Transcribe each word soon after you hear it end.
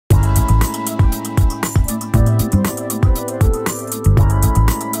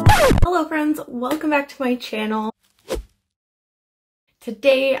friends, welcome back to my channel.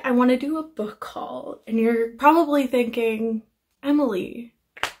 Today I want to do a book haul and you're probably thinking, Emily,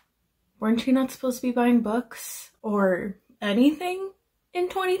 weren't you not supposed to be buying books or anything in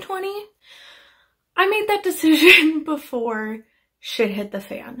 2020? I made that decision before shit hit the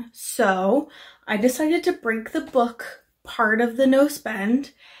fan. So I decided to break the book part of the no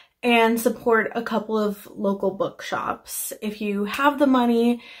spend and support a couple of local bookshops. If you have the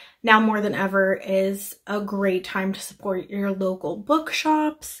money, now more than ever is a great time to support your local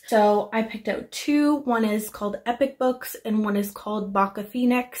bookshops. So I picked out two. One is called Epic Books and one is called Baka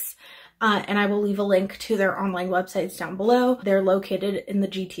Phoenix. And I will leave a link to their online websites down below. They're located in the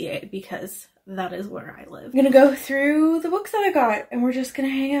GTA because that is where I live. I'm gonna go through the books that I got and we're just gonna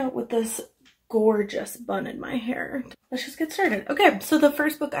hang out with this gorgeous bun in my hair. Let's just get started. Okay, so the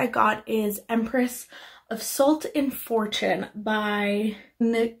first book I got is Empress of Salt and Fortune by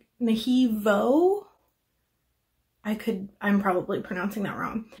Nahi Vo. I'm probably pronouncing that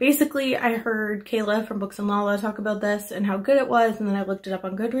wrong. Basically, I heard Kayla from Books and Lala talk about this and how good it was, and then I looked it up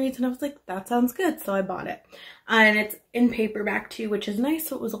on Goodreads and I was like, that sounds good, so I bought it. And it's in paperback too, which is nice,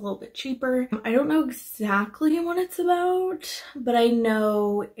 so it was a little bit cheaper. I don't know exactly what it's about, but I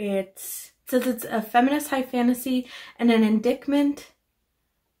know it says it's a feminist high fantasy and an indictment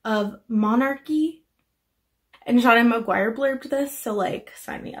of monarchy. And Sean McGuire blurbed this, so like,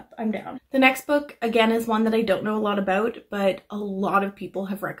 sign me up, I'm down. The next book, again, is one that I don't know a lot about, but a lot of people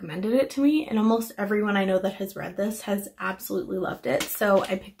have recommended it to me, and almost everyone I know that has read this has absolutely loved it. So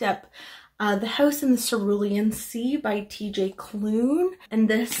I picked up The House in the Cerulean Sea by TJ Klune, and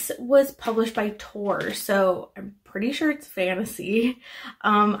this was published by Tor, so I'm pretty sure it's fantasy.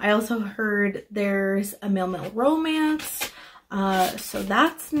 I also heard there's a male romance, so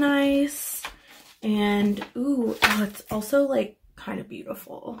that's nice. And ooh, oh, it's also like kind of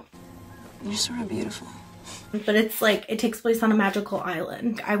beautiful. You're sort of beautiful. But it's like, it takes place on a magical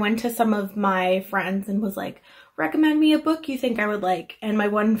island. I went to some of my friends and was like, recommend me a book you think I would like. And my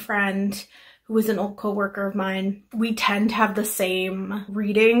one friend, who was an old coworker of mine, we tend to have the same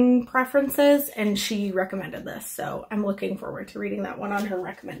reading preferences, and she recommended this. So I'm looking forward to reading that one on her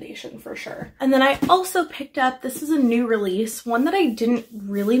recommendation for sure. And then I also picked up, this is a new release, one that I didn't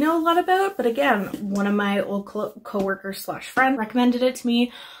really know a lot about, but again, one of my old coworkers slash friend recommended it to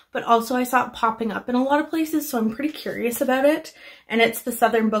me, but also I saw it popping up in a lot of places, so I'm pretty curious about it. And it's The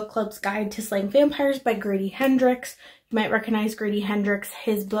Southern Book Club's Guide to Slaying Vampires by Grady Hendrix. You might recognize Grady Hendrix.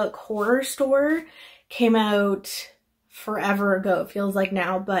 His book Horror Store came out forever ago, it feels like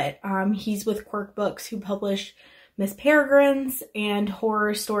now, but he's with Quirk Books, who published Miss Peregrine's, and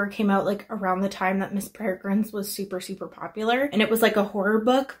Horror Store came out like around the time that Miss Peregrine's was super popular, and it was like a horror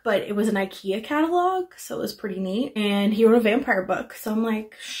book, but it was an IKEA catalog, so it was pretty neat. And he wrote a vampire book, so I'm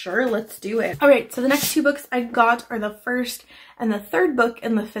like, sure, let's do it. All right, so the next two books I got are the first and the third book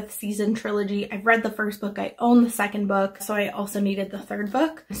in the 5th season trilogy. I've read the first book, I own the second book, so I also needed the third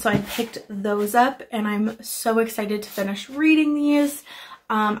book, so I picked those up and I'm so excited to finish reading these.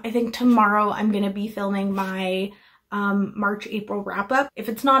 I think tomorrow I'm gonna be filming my March-April wrap-up. If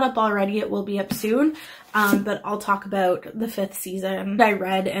it's not up already, it will be up soon, but I'll talk about the 5th season that I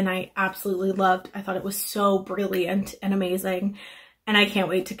read and I absolutely loved. I thought it was so brilliant and amazing, and I can't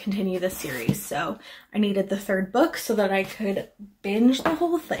wait to continue this series. So I needed the third book so that I could binge the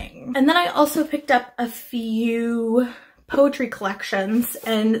whole thing. And then I also picked up a few poetry collections,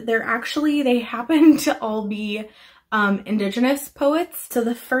 and they happen to all be Indigenous poets. So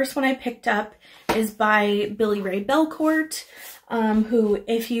the first one I picked up is by Billy Ray Belcourt, who,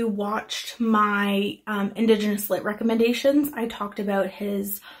 if you watched my Indigenous Lit recommendations, I talked about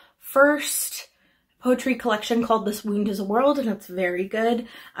his first poetry collection called This Wound is a World, and it's very good.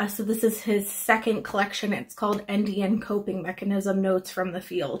 So this is his second collection. It's called NDN Coping Mechanism Notes from the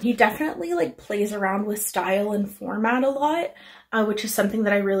Field. He definitely like plays around with style and format a lot, which is something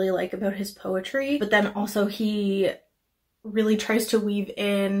that I really like about his poetry. But then also he really tries to weave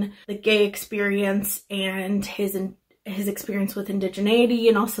in the gay experience and his experience with indigeneity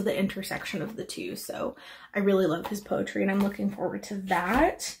and also the intersection of the two. So I really love his poetry and I'm looking forward to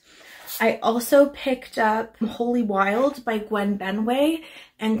that. I also picked up Holy Wild by Gwen Benway,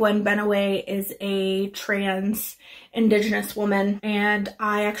 and Gwen Benway is a trans Indigenous woman, and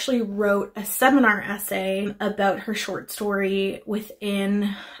I actually wrote a seminar essay about her short story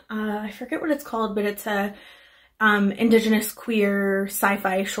within, I forget what it's called, but it's a Indigenous queer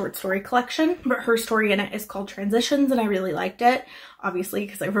sci-fi short story collection, but her story in it is called Transitions, and I really liked it, obviously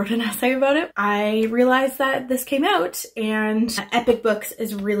because I wrote an essay about it. I realized that this came out, and Epic Books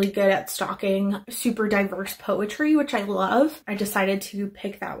is really good at stocking super diverse poetry, which I love. I decided to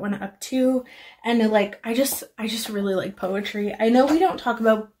pick that one up too, and I just really like poetry. I know we don't talk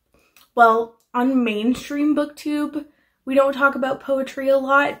about, well, on mainstream booktube we don't talk about poetry a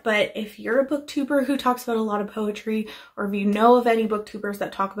lot, but if you're a booktuber who talks about a lot of poetry, or if you know of any booktubers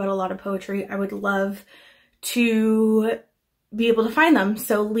that talk about a lot of poetry, I would love to be able to find them.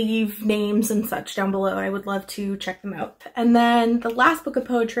 So leave names and such down below. I would love to check them out. And then the last book of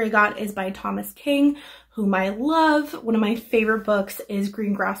poetry I got is by Thomas King, whom I love. One of my favorite books is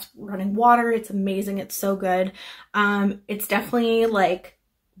Green Grass Running Water. It's amazing. It's so good. It's definitely like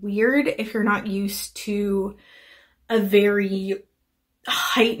weird if you're not used to a very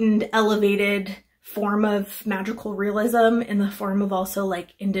heightened, elevated form of magical realism in the form of also like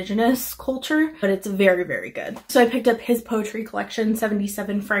Indigenous culture, but it's very, very good. So I picked up his poetry collection,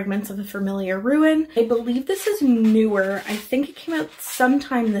 77 Fragments of a Familiar Ruin. I believe this is newer. I think it came out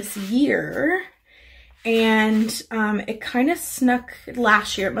sometime this year, and it kind of snuck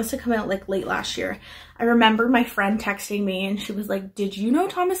last year. It must have come out like late last year. I remember my friend texting me and she was like, "Did you know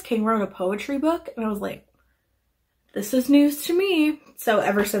Thomas King wrote a poetry book?" And I was like, this is news to me. So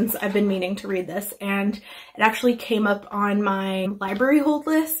ever since, I've been meaning to read this, and it actually came up on my library hold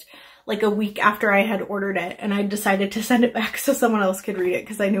list like a week after I had ordered it, and I decided to send it back so someone else could read it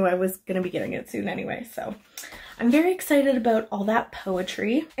because I knew I was going to be getting it soon anyway. So I'm very excited about all that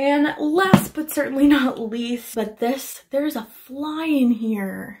poetry. And last but certainly not least, but there's a fly in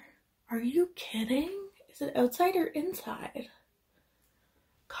here. Are you kidding? Is it outside or inside?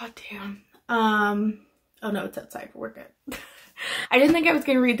 God damn. Oh no, it's outside. We're good. I didn't think I was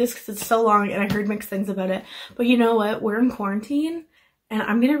going to read this because it's so long and I heard mixed things about it. But you know what? We're in quarantine and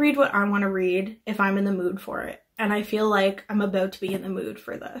I'm going to read what I want to read if I'm in the mood for it. And I feel like I'm about to be in the mood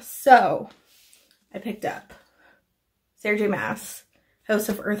for this. So I picked up Sarah J. Maas, House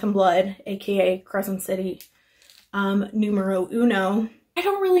of Earth and Blood, aka Crescent City, numero uno. I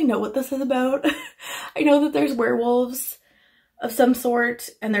don't really know what this is about. I know that there's werewolves of some sort,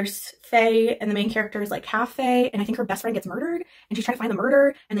 and there's fae, and the main character is like half fae, and I think her best friend gets murdered, and she's trying to find the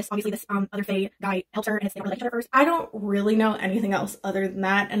murder, and this other fae guy helps her, and they don't really like each other at first. I don't really know anything else other than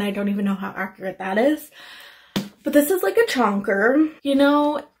that, and I don't even know how accurate that is. But this is like a chonker, you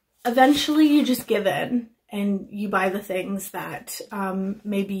know. Eventually you just give in, and you buy the things that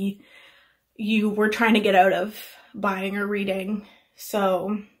maybe you were trying to get out of buying or reading.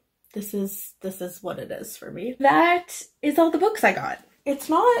 So this is what it is for me. That is all the books I got. It's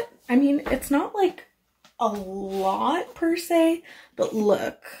not, I mean, it's not like a lot per se, but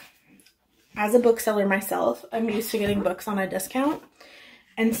look, as a bookseller myself, I'm used to getting books on a discount.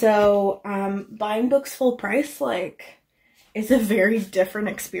 And so buying books full price, like, is a very different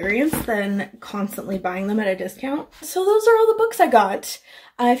experience than constantly buying them at a discount. So those are all the books I got.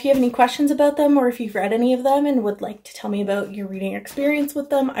 If you have any questions about them, or if you've read any of them and would like to tell me about your reading experience with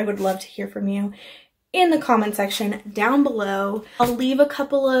them, I would love to hear from you in the comment section down below. I'll leave a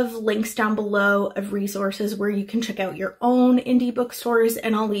couple of links down below of resources where you can check out your own indie bookstores,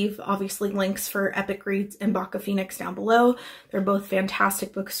 and I'll leave obviously links for Epic Reads and Baka Phoenix down below. They're both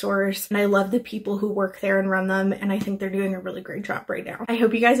fantastic bookstores, and I love the people who work there and run them, and I think they're doing a really great job right now. I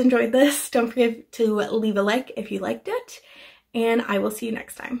hope you guys enjoyed this. Don't forget to leave a like if you liked it, and I will see you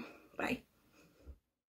next time. Bye.